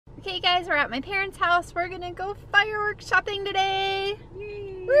Okay guys, we're at my parents' house. We're gonna go fireworks shopping today.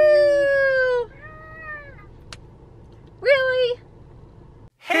 Yay. Woo! Really?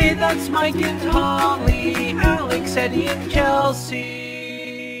 Hey, that's Mike and Holly, Alex, Eddie, and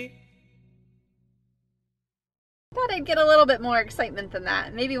Kelsey. Thought I'd get a little bit more excitement than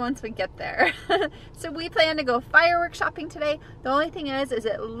that, maybe once we get there. So we plan to go fireworks shopping today. The only thing is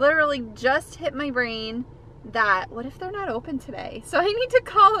it literally just hit my brain that what if they're not open today? So I need to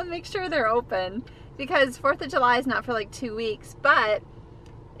call and make sure they're open, because 4th of July is not for like 2 weeks, but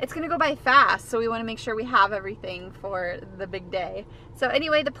it's gonna go by fast, so we want to make sure we have everything for the big day. So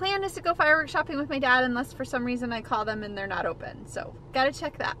anyway, the plan is to go fireworks shopping with my dad, unless for some reason I call them and they're not open. So gotta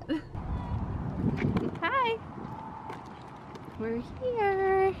check that. Hi, we're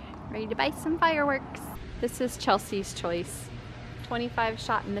here, ready to buy some fireworks. This is Chelsea's choice.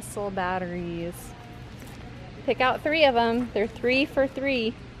 25-shot missile batteries. Pick out 3 of them. They're 3 for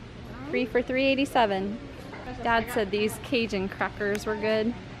 $3. 3 for $3.87. Dad said these Cajun crackers were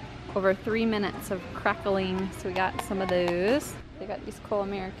good. Over 3 minutes of crackling, so we got some of those. They got these cool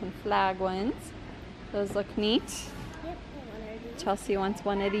American flag ones. Those look neat. Chelsea wants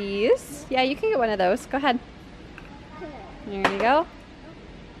one of these. Yeah, you can get one of those. Go ahead. There you go.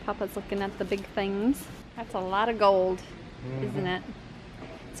 Papa's looking at the big things. That's a lot of gold, isn't it?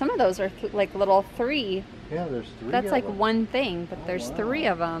 Some of those are like little 3. Yeah, there's 3. That's like one thing, but there's 3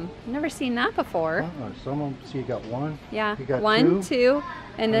 of them. I've never seen that before. Some of them, so you got 1. Yeah, you got 1, 2, 2,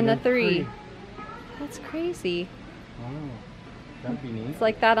 and then a 3. That's crazy. Oh, that'd be neat. It's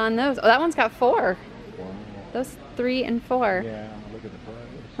like that on those. Oh, that one's got 4. Wow. Those 3 and 4. Yeah, look at the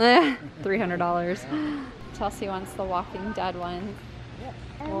price. $300. Chelsea wants the Walking Dead one.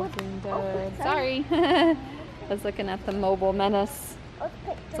 Walking Dead. Sorry. I was looking at the Mobile Menace.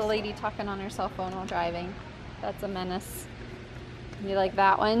 It's a lady talking on her cell phone while driving. That's a menace. You like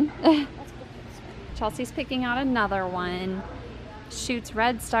that one? Chelsea's picking out another one. Shoots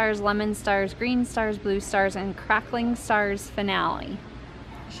red stars, lemon stars, green stars, blue stars, and crackling stars finale.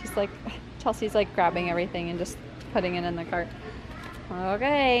 She's like, Chelsea's like grabbing everything and just putting it in the cart.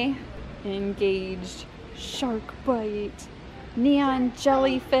 Okay. Engaged. Shark bite. Neon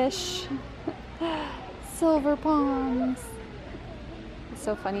jellyfish. Silver ponds. It's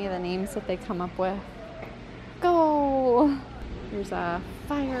so funny the names that they come up with. Go! There's a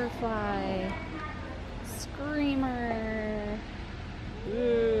firefly. Screamer.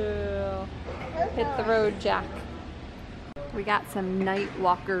 Ew. Hit the road, Jack. We got some night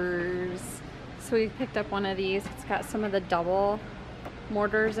walkers. So we picked up one of these. It's got some of the double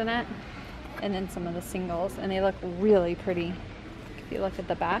mortars in it, and then some of the singles, and they look really pretty. If you look at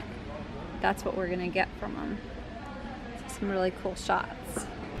the back, that's what we're gonna get from them. Some really cool shots.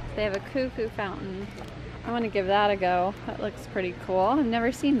 They have a cuckoo fountain. I want to give that a go. That looks pretty cool. I've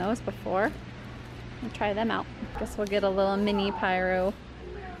never seen those before. I'll try them out. Guess we'll get a little mini pyro.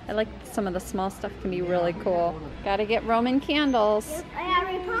 I like some of the small stuff can be really cool. Gotta get Roman candles. Yep, I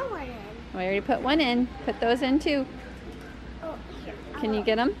already put one in. We already put one in. Put those in too. Oh, here. Can you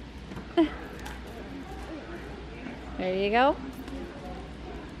get them? There you go.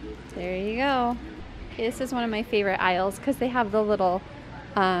 There you go. Okay, this is one of my favorite aisles because they have the little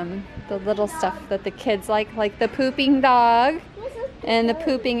stuff that the kids like the pooping dog and the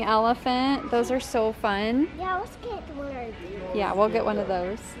pooping elephant. Those are so fun. Yeah, let's get one of these. Yeah, we'll get one of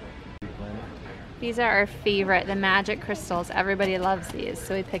those. These are our favorite, the magic crystals. Everybody loves these,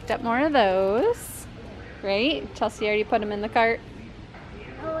 so we picked up more of those. Right? Chelsea already put them in the cart.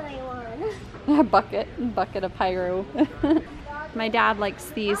 Only one. A bucket of pyro. My dad likes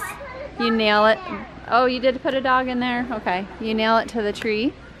these. You nail it. Oh, you did put a dog in there? Okay. You nail it to the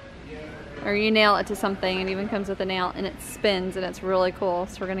tree, or you nail it to something, and it even comes with a nail, and it spins, and it's really cool.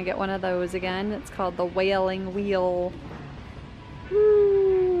 So we're gonna get one of those again. It's called the Wailing Wheel.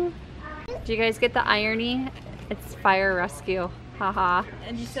 Woo. Did you guys get the irony? It's fire rescue. Haha.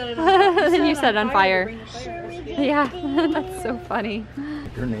 And you set it on fire. Then you set it on fire. Yeah, Fire. that's so funny.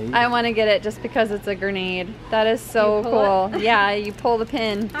 Grenade. I want to get it just because it's a grenade. That is so cool. Yeah, you pull the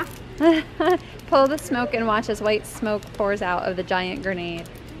pin. Pull the smoke and watch as white smoke pours out of the giant grenade.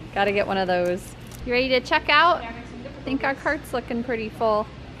 Gotta get one of those. You ready to check out? I think our cart's looking pretty full.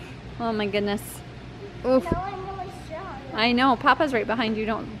 Oh my goodness. Oof. No, I'm really strong. I know. Papa's right behind you.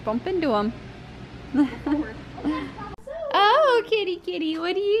 Don't bump into him. Oh, kitty,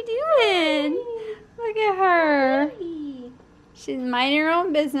 what are you doing? Look at her. She's minding her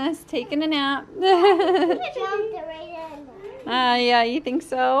own business, taking a nap. Yeah, you think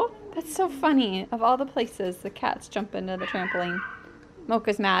so? That's so funny. Of all the places, the cats jump into the trampoline.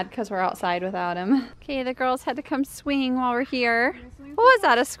 Mocha's mad because we're outside without him. Okay, the girls had to come swinging while we're here. What was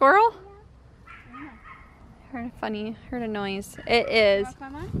that, a squirrel? Heard a noise. It is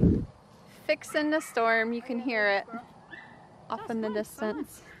fixing the storm. You can hear it off in the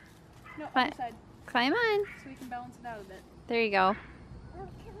distance. No, But other side, climb on. so we can balance it out a bit. There you go. Can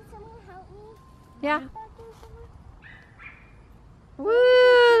someone help me? Yeah. Back there somewhere?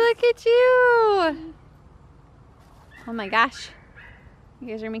 Woo, look at you. Oh my gosh. You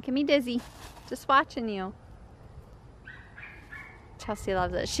guys are making me dizzy. Just watching you. Chelsea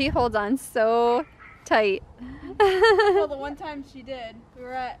loves it. She holds on so tight. Well, the one time she did, we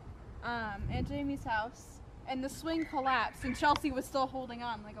were at Aunt Jamie's house, and the swing collapsed, and Chelsea was still holding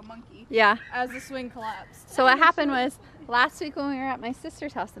on like a monkey Yeah. as the swing collapsed. So what happened was last week when we were at my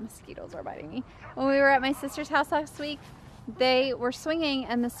sister's house, the mosquitoes were biting me. When we were at my sister's house last week, they were swinging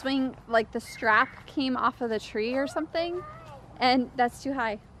and the swing, like the strap came off of the tree or something, and that's too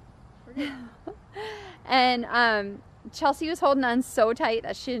high. And Chelsea was holding on so tight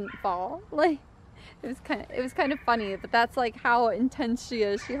that she didn't fall. Like it was kind of funny, but that's like how intense she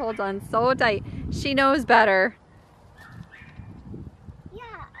is. She holds on so tight. She knows better. Yeah,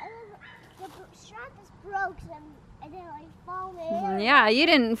 the strap just broke and then like fall in. Yeah, you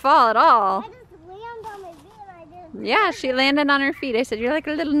didn't fall at all. I just landed on my feet and I didn't. Yeah, she landed on her feet. I said, you're like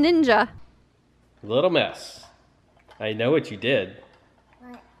a little ninja. Little mess. I know what you did.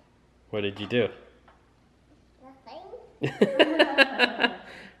 What? What did you do? Nothing?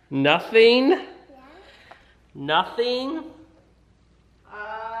 Nothing? Yeah. Nothing?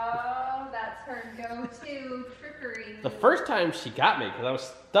 Oh, that's her go-to trickery. The first time she got me, because I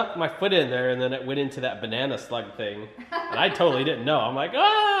was stuck my foot in there and then it went into that banana slug thing. And I totally didn't know. I'm like,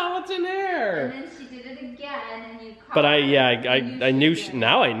 oh, what's in there? And then she did it again and you caught But I knew, did.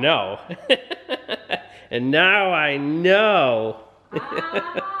 now I know. And now I know.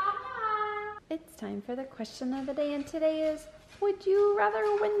 It's time for the question of the day, and today is Would You Rather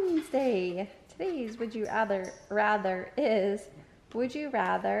Wednesday. Today's Would You Rather is, would you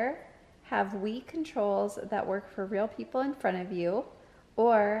rather have Wii controls that work for real people in front of you,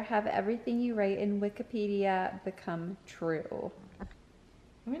 or have everything you write in Wikipedia become true?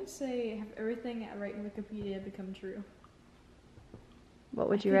 I'm gonna say have everything I write in Wikipedia become true. What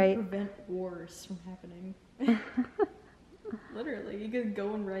would you write? Prevent wars from happening. Literally, you could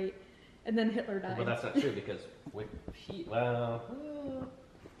go and write, and then Hitler died. But that's not true because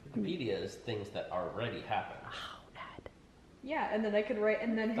Wikipedia is things that already happened. Yeah, and then I could write,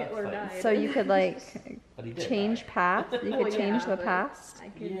 and then Hitler fine. died. So you could like But he did change die. past. You could Well, change yeah, the but past. I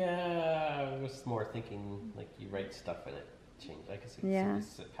could. Yeah, I was more thinking like you write stuff in it, change. I guess Yeah.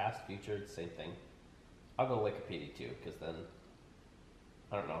 it's past, future, it's the same thing. I'll go Wikipedia too, because then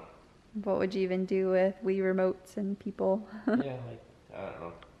I don't know. What would you even do with Wii remotes and people? Yeah, like I don't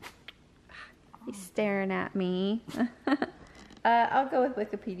know. He's staring at me. I'll go with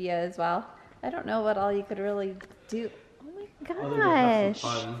Wikipedia as well. I don't know what all you could really do. Oh my Other than have gosh.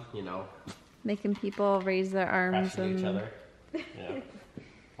 some fun, you know, Making people raise their arms crashing into each and other. Yeah.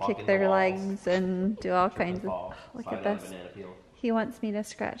 Walk kick into their walls, legs and do all trip and kinds of. fall, Look slide at down a this. banana peel. He wants me to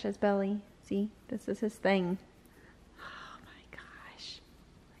scratch his belly. See, this is his thing. Oh my gosh.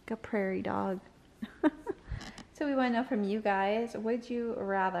 Like a prairie dog. So we want to know from you guys, would you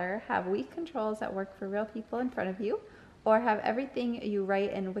rather have Wii controls that work for real people in front of you, or have everything you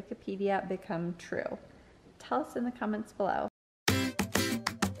write in Wikipedia become true? Tell us in the comments below.